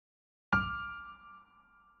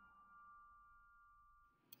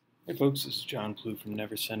Hey folks, this is John Blue from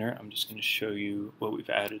Nevercenter. I'm just going to show you what we've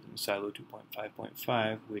added in Silo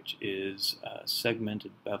 2.5.5, which is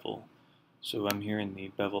segmented bevel. So I'm here in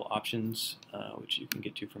the bevel options, which you can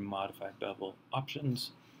get to from modified bevel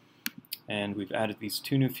options. And we've added these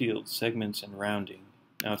two new fields, segments and rounding.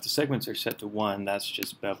 Now if the segments are set to 1, that's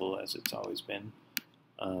just bevel as it's always been.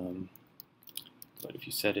 But if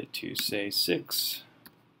you set it to, say, 6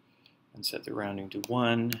 and set the rounding to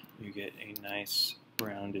 1, you get a nice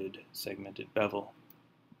rounded segmented bevel.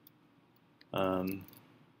 Now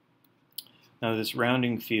this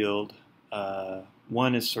rounding field,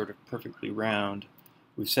 1 is sort of perfectly round.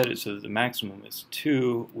 We've set it so that the maximum is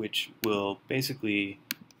 2, which will basically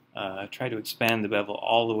try to expand the bevel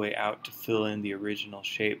all the way out to fill in the original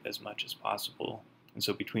shape as much as possible. And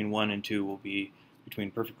so between 1 and 2 will be between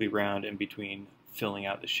perfectly round and between filling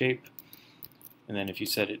out the shape. And then if you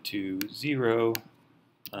set it to 0,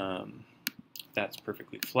 that's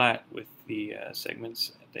perfectly flat with the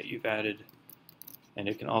segments that you've added. And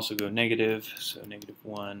it can also go negative, so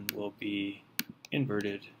 -1 will be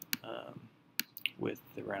inverted with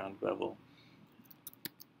the round bevel.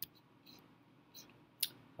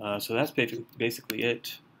 So that's basically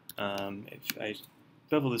it. If I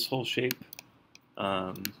bevel this whole shape,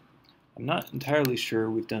 I'm not entirely sure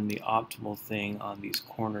we've done the optimal thing on these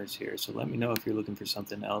corners here, so let me know if you're looking for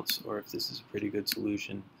something else or if this is a pretty good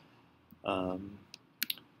solution.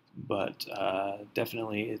 But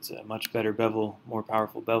definitely it's a much better bevel, more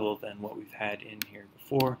powerful bevel than what we've had in here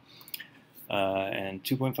before. And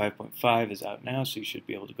 2.5.5 is out now, so you should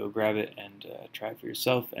be able to go grab it and try it for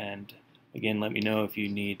yourself. And again, let me know if you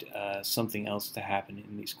need something else to happen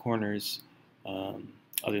in these corners. Other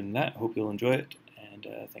than that, hope you'll enjoy it, and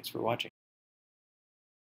thanks for watching.